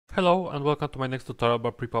Hello and welcome to my next tutorial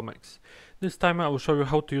about PrePoMax. This time I will show you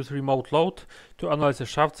how to use remote load to analyze a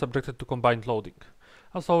shaft subjected to combined loading.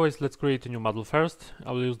 As always, let's create a new model first.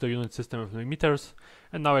 I will use the unit system of millimeters,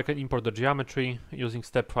 and now I can import the geometry using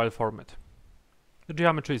step file format. The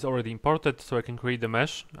geometry is already imported, so I can create the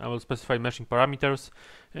mesh. I will specify meshing parameters.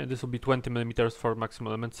 This will be 20 millimeters for maximum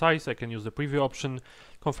element size. I can use the preview option,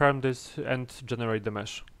 confirm this, and generate the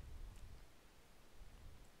mesh.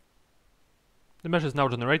 The mesh is now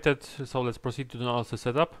generated, so let's proceed to the analysis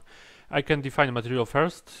setup. I can define a material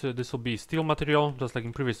first. This will be steel material, just like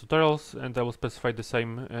in previous tutorials, and I will specify the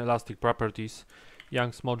same elastic properties,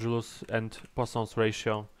 Young's modulus and Poisson's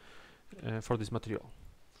ratio for this material.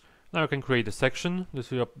 Now I can create a section. This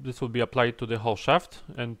will be applied to the whole shaft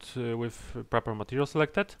and with proper material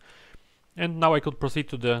selected. And now I could proceed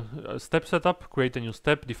to the step setup, create a new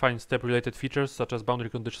step, define step related features such as boundary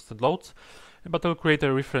conditions and loads. But I'll create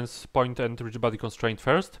a reference point and rigid body constraint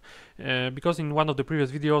first, because in one of the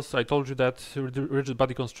previous videos I told you that rigid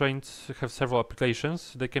body constraints have several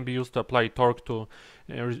applications. They can be used to apply torque to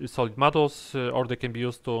solid models, or they can be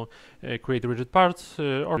used to create rigid parts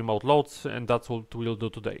or remote loads, and that's what we'll do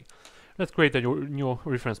today. Let's create a new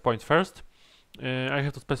reference point first. I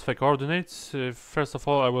have to specify coordinates. First of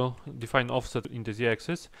all, I will define offset in the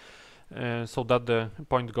z-axis, so that the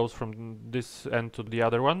point goes from this end to the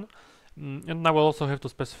other one. And now I'll also have to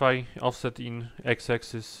specify offset in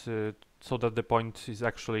x-axis so that the point is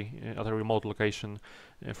actually at a remote location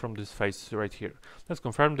from this face right here. Let's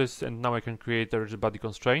confirm this, and now I can create a rigid body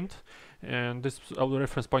constraint, and this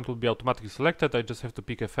reference point will be automatically selected. I just have to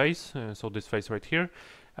pick a face, so this face right here.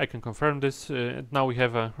 I can confirm this, and now we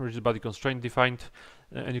have a rigid body constraint defined,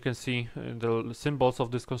 and you can see the symbols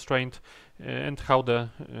of this constraint and how the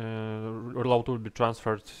load will be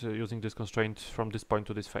transferred using this constraint from this point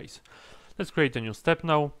to this face. Let's create a new step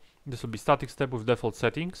now. This will be static step with default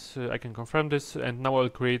settings. I can confirm this, and now I'll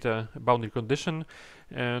create a boundary condition.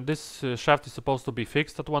 This shaft is supposed to be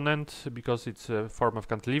fixed at one end because it's a form of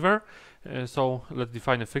cantilever. So let's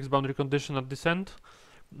define a fixed boundary condition at this end.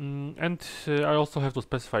 And I also have to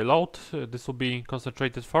specify load. This will be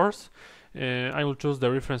concentrated force. I will choose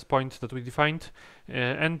the reference point that we defined,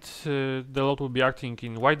 and the load will be acting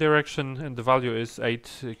in y direction, and the value is 8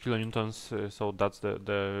 kilonewtons, so that's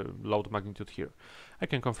the load magnitude here. I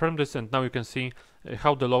can confirm this, and now you can see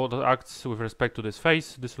how the load acts with respect to this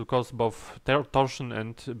face. This will cause both torsion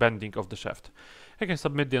and bending of the shaft. I can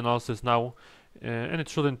submit the analysis now, and it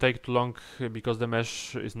shouldn't take too long because the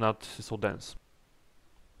mesh is not so dense.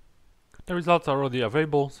 The results are already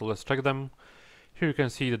available, so let's check them. Here you can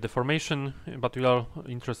see the deformation, but we are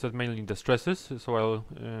interested mainly in the stresses, so I'll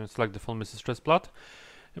select the von Mises stress plot.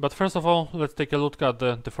 But first of all, let's take a look at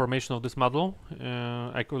the deformation of this model.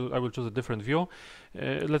 I will choose a different view.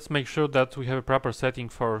 Let's make sure that we have a proper setting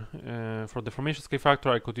for deformation scale factor.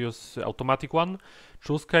 I could use automatic one,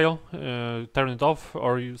 choose scale, turn it off,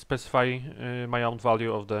 or you specify my own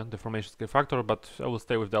value of the deformation scale factor, but I will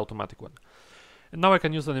stay with the automatic one. And now I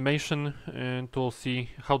can use animation to see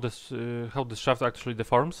how this shaft actually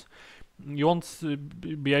deforms. You won't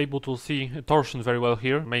be able to see torsion very well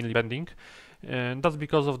here, mainly bending, and that's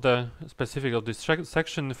because of the specific of this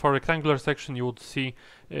section. For rectangular section you would see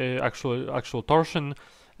actual torsion,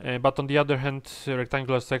 but on the other hand,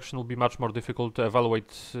 rectangular section will be much more difficult to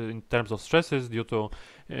evaluate in terms of stresses due to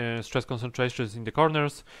stress concentrations in the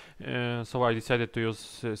corners, so I decided to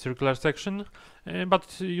use circular section.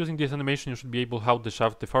 But using this animation you should be able how the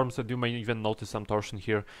shaft deforms, and you may even notice some torsion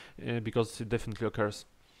here because it definitely occurs.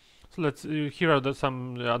 So let's here are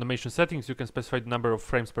some animation settings. You can specify the number of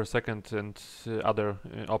frames per second and other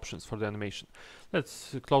options for the animation.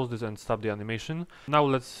 Let's close this and stop the animation. Now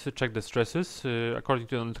let's check the stresses according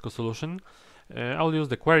to the analytical solution. I'll use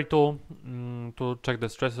the query tool to check the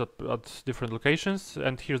stresses at different locations,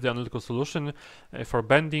 and here's the analytical solution for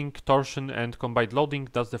bending, torsion and combined loading.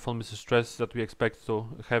 That's the von Mises stress that we expect to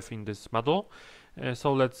have in this model.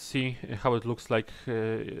 So let's see how it looks like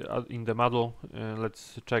in the model.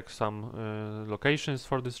 Let's check some locations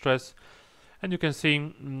for the stress, and you can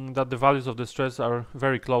see that the values of the stress are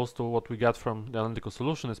very close to what we got from the analytical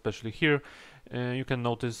solution, especially here. You can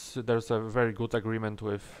notice there's a very good agreement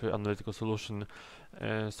with analytical solution,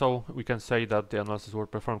 so we can say that the analysis were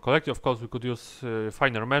performed correctly. Of course, we could use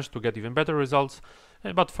finer mesh to get even better results,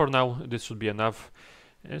 but for now this should be enough.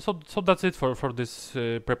 So that's it for this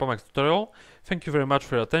PrePoMax tutorial. Thank you very much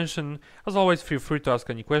for your attention. As always, feel free to ask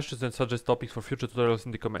any questions and suggest topics for future tutorials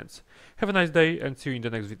in the comments. Have a nice day and see you in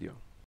the next video.